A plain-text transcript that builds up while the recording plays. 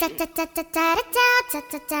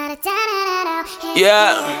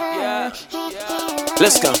Yeah,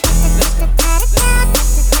 let's go.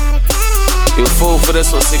 You a fool for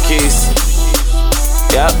this one, sick keys.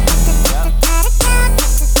 Yep.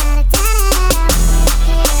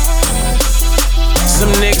 Some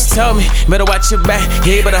niggas told me, better watch your back.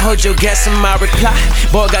 Yeah, better hold your gas in my reply.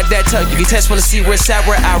 Boy, got that tuck. You can test, wanna see where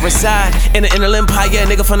I reside. In the inner empire, yeah,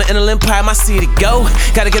 nigga from the inner empire, my city go.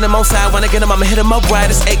 Gotta get him on side, wanna get him, I'ma hit him up right,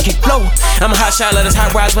 it's AK flow. I'm a hot shot, let us hot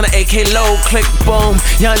rise when the AK low. Click, boom.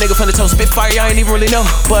 Young nigga from the toe, spitfire, y'all ain't even really know.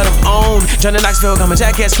 But I'm on. Johnny Knoxville, got my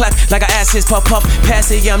jackass clap. Like I ass his puff, pass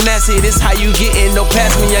it, yeah, I'm nasty. This how you gettin', no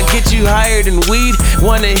pass me, I get you higher than weed.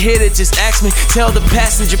 Wanna hit it, just ask me. Tell the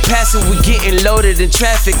passenger, passing, we getting loaded in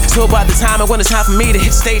traffic. So by the time when it's time for me to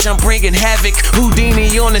hit stage, I'm bringing havoc. Houdini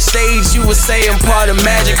on the stage, you would say I'm part of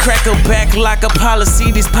magic. Crack a back like a policy,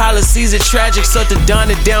 these policies are tragic. So to done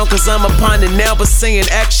it down, cause I'm upon it now, but saying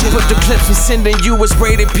action. Put the clips and sending you was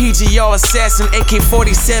rated PGR assassin.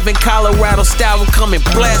 AK-47 Colorado style, I'm coming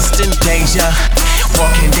blasting. Danger,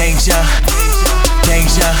 walking danger.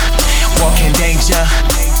 Danger, walking danger.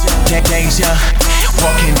 Danger,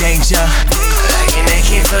 walking danger. Like an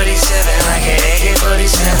AK-47, like an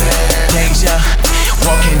AK-47. Danger,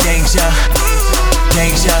 walking danger.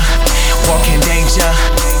 Danger, walking danger.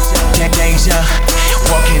 Danger,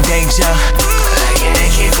 walking danger. Like an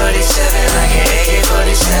AK-47, like an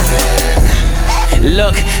AK-47.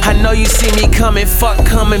 Look, I know you see me coming, fuck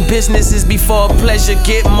coming. Business is before pleasure,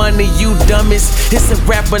 get money, you dummies. It's a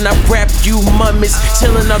rap when I rap, you mummies.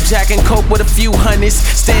 Chillin' up, Jack and Coke with a few honeys.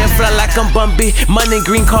 Staying fly like I'm Bumby, money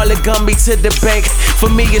green, call it Gumby to the bank. For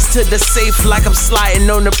me, it's to the safe like I'm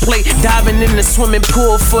sliding on the plate. Diving in the swimming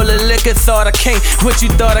pool full of liquor, thought I can't. What you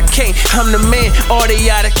thought I can't? I'm the man, already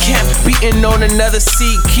out of camp. Beating on another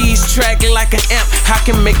C keys, track like an amp. I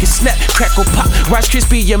can make it snap, crackle pop, Rice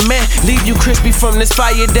Krispie, your man. Leave you crispy from this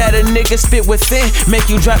fire that a nigga spit within. Make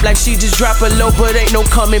you drop like she just drop a low, but ain't no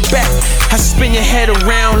coming back. I spin your head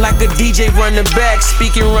around like a DJ running back.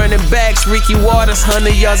 Speaking running backs, Ricky Waters,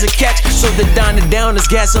 100 yards a catch. So the down is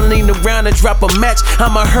gasoline around and drop a match.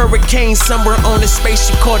 I'm a hurricane somewhere on the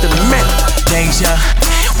spaceship called the map. Danger,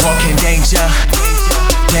 walking danger.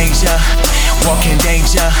 Danger, walking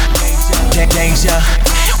danger. Danger,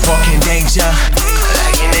 walking danger.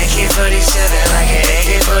 Like an AK-47, like an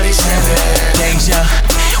AK-47. Danger,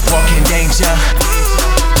 walking danger.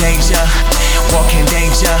 Danger, walking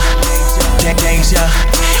danger. Danger,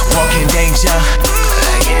 walking danger.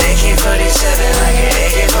 Like an AK-47, like an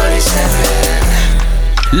AK-47.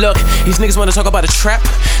 Look, these niggas wanna talk about a trap.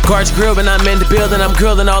 Guards grill when I'm in the building, I'm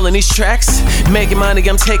grilling all in these tracks. Making money,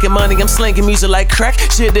 I'm taking money, I'm slinging music like crack.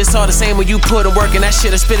 Shit, this all the same when you put in work and that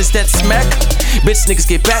shit I spit is that smack. Bitch niggas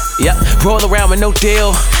get back, yeah. Roll around with no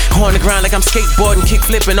deal. On the ground like I'm skateboarding, kick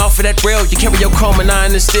flipping off of that rail. You carry your chrome and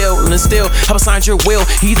iron and still, I signed your will.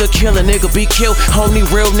 Either kill a nigga, be killed. Only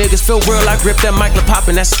real niggas feel real. I grip that mic, la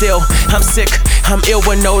poppin', that still. I'm sick, I'm ill,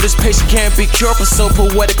 but no, this patient can't be cured. But so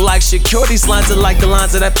poetic like Shakur. These lines are like the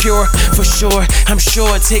lines that pure, for sure. I'm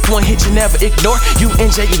sure take one hit you never ignore. You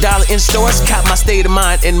NJ, you dollar in stores, cop my state of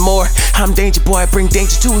mind and more. I'm danger boy, I bring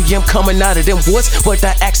danger to you. I'm coming out of them woods with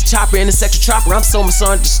that axe chopper and the sexual chopper. I'm so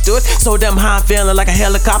misunderstood, so damn high, I'm feeling like a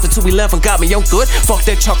helicopter. 211 got me on good. Fuck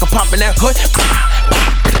that trucker popping that hood.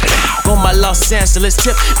 On my Los Angeles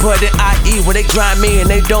tip, but in IE where they grind me and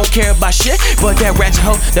they don't care about shit. But that ratchet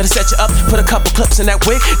hoe that'll set you up, put a couple clips in that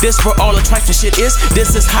wig. This where all the trifling shit is.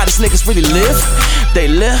 This is how these niggas really live. They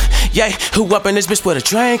live, yeah. Who up in this bitch with a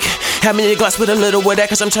drink? Have me in a glass with a little of that,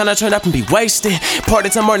 cause I'm tryna turn up and be wasted. Party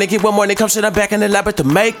time morning, get one morning, come shit up back in the lab at the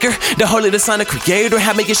maker. The holy, the son, the creator.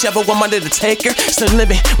 Have me get shovel one Monday the taker. Still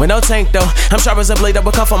living with no tank though. I'm sharp as a blade,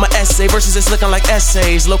 double cuff on my essay. Versus it's looking like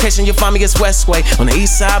essays. Location you find me is Westway. On the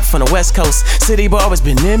east side, from the west coast. City boy always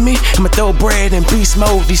been in me. I'ma throw bread in beast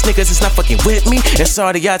mode. These niggas is not fucking with me. It's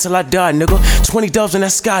all the till I die, nigga. 20 doves in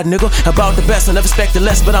that sky, nigga. About the best, I never expected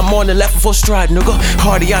less, but I'm on the left full stride, nigga.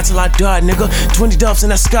 Hardy till I die, nigga. 20 doves in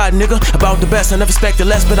that sky, nigga. About the best, I never expected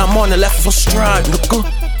less, but I'm on the left full stride,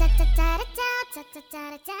 nigga.